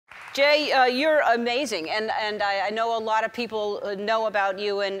Jay, you're amazing, and I know a lot of people know about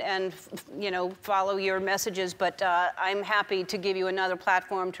you and you know, follow your messages, but I'm happy to give you another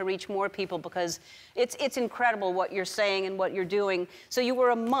platform to reach more people because it's incredible what you're saying and what you're doing. So you were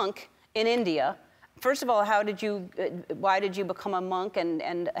a monk in India. First of all, why did you become a monk,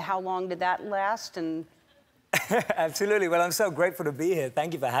 and how long did that last? And Absolutely. Well, I'm so grateful to be here.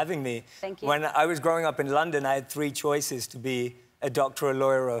 Thank you for having me. Thank you. When I was growing up in London, I had three choices to be a doctor, a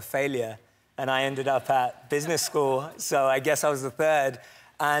lawyer, or a failure. And I ended up at business school, so I guess I was the third.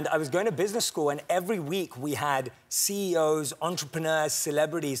 And I was going to business school, and every week we had CEOs, entrepreneurs,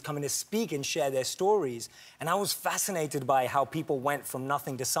 celebrities coming to speak and share their stories. And I was fascinated by how people went from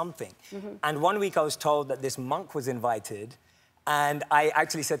nothing to something. And one week I was told that this monk was invited. And I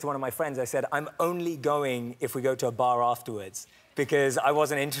actually said to one of my friends, I said, I'm only going if we go to a bar afterwards, because I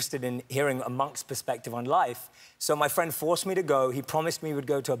wasn't interested in hearing a monk's perspective on life. So my friend forced me to go. He promised me we would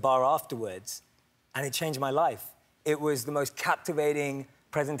go to a bar afterwards, and it changed my life. It was the most captivating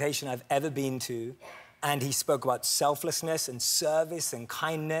presentation I've ever been to, and he spoke about selflessness and service and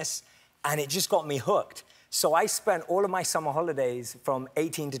kindness, and it just got me hooked. So I spent all of my summer holidays from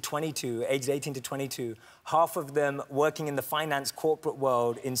 18 to 22, aged 18 to 22, half of them working in the finance corporate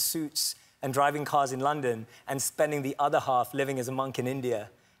world in suits and driving cars in London, and spending the other half living as a monk in India.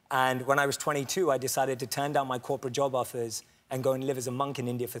 And when I was 22, I decided to turn down my corporate job offers and go and live as a monk in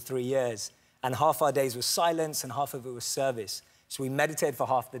India for 3 years. And half our days was silence and half of it was service. So we meditated for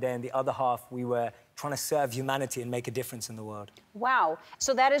half the day, and the other half we were trying to serve humanity and make a difference in the world. wow.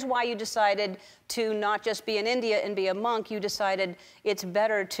 So that is why you decided to not just be in India and be a monk. You decided it's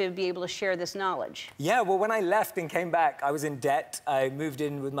better to be able to share this knowledge. Yeah, well, when I left and came back, I was in debt. I moved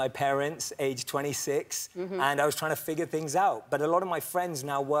in with my parents, age 26, and I was trying to figure things out. But a lot of my friends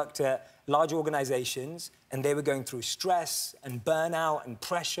now worked at large organizations, and they were going through stress and burnout and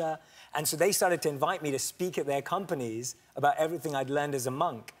pressure. And so they started to invite me to speak at their companies about everything I'd learned as a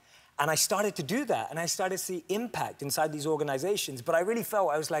monk. And I started to do that, and I started to see impact inside these organizations. But I really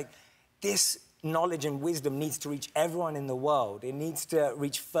felt, I was like, this knowledge and wisdom needs to reach everyone in the world. It needs to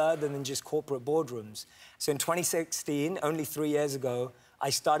reach further than just corporate boardrooms. So in 2016, only 3 years ago, I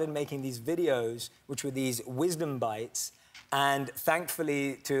started making these videos, which were these wisdom bites. And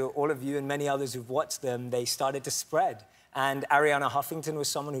thankfully, to all of you and many others who've watched them, they started to spread. And Arianna Huffington was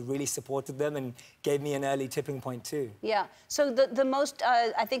someone who really supported them and gave me an early tipping point, too. Yeah. So the most,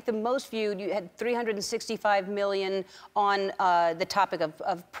 I think the most viewed, you had 365 million on the topic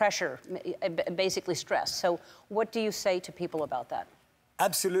of pressure, basically stress. So what do you say to people about that?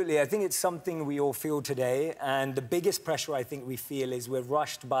 Absolutely. I think it's something we all feel today. And the biggest pressure I think we feel is we're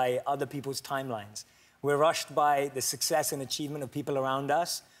rushed by other people's timelines. We're rushed by the success and achievement of people around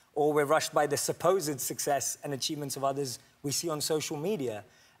us, or we're rushed by the supposed success and achievements of others we see on social media.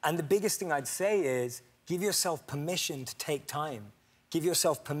 And the biggest thing I'd say is give yourself permission to take time. Give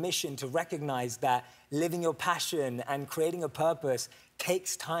yourself permission to recognize that living your passion and creating a purpose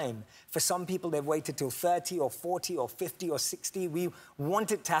takes time. For some people, they've waited till 30 or 40 or 50 or 60. We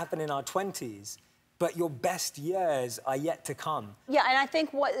want it to happen in our 20s. But your best years are yet to come. Yeah, and I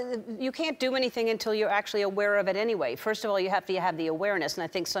think you can't do anything until you're actually aware of it anyway. First of all, you have to have the awareness, and I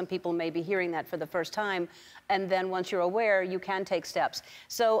think some people may be hearing that for the first time, and then once you're aware, you can take steps.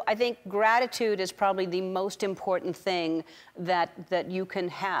 So I think gratitude is probably the most important thing that you can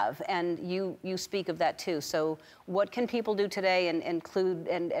have, and you speak of that too. So what can people do today and include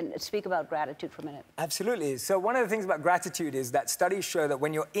and speak about gratitude for a minute? Absolutely. So one of the things about gratitude is that studies show that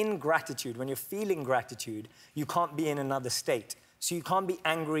when you're in gratitude, when you're feeling gratitude, you can't be in another state. So you can't be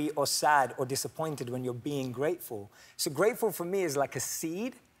angry or sad or disappointed when you're being grateful. So grateful for me is like a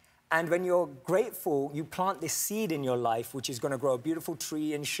seed. And when you're grateful, you plant this seed in your life, which is going to grow a beautiful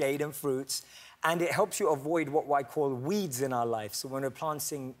tree and shade and fruits. And it helps you avoid what I call weeds in our life. So when we're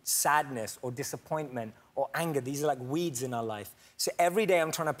planting sadness or disappointment or anger, these are like weeds in our life. So every day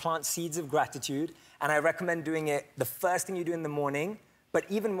I'm trying to plant seeds of gratitude. And I recommend doing it the first thing you do in the morning, but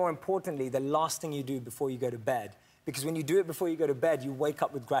even more importantly, the last thing you do before you go to bed. Because when you do it before you go to bed, you wake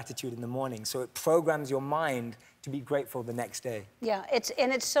up with gratitude in the morning. So it programs your mind to be grateful the next day. Yeah,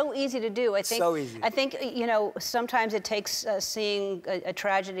 it's so easy to do. I think, so easy. I think, you know, sometimes it takes seeing a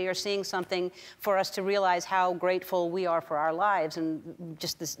tragedy or seeing something for us to realize how grateful we are for our lives and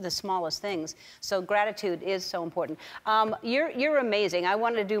just the smallest things. So gratitude is so important. You're amazing. I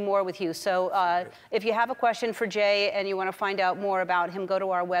wanted to do more with you. So if you have a question for Jay and you want to find out more about him, go to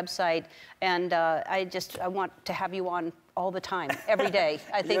our website. And I want to have you on all the time, every day.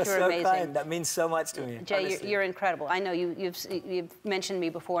 I think you're amazing. Kind. That means so much to me. Jay, you're incredible. I know you've mentioned me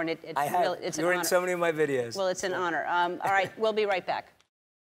before, and it's I have. Really, it's you're an honor. in so many of my videos. Well, it's an honor. All right, we'll be right back.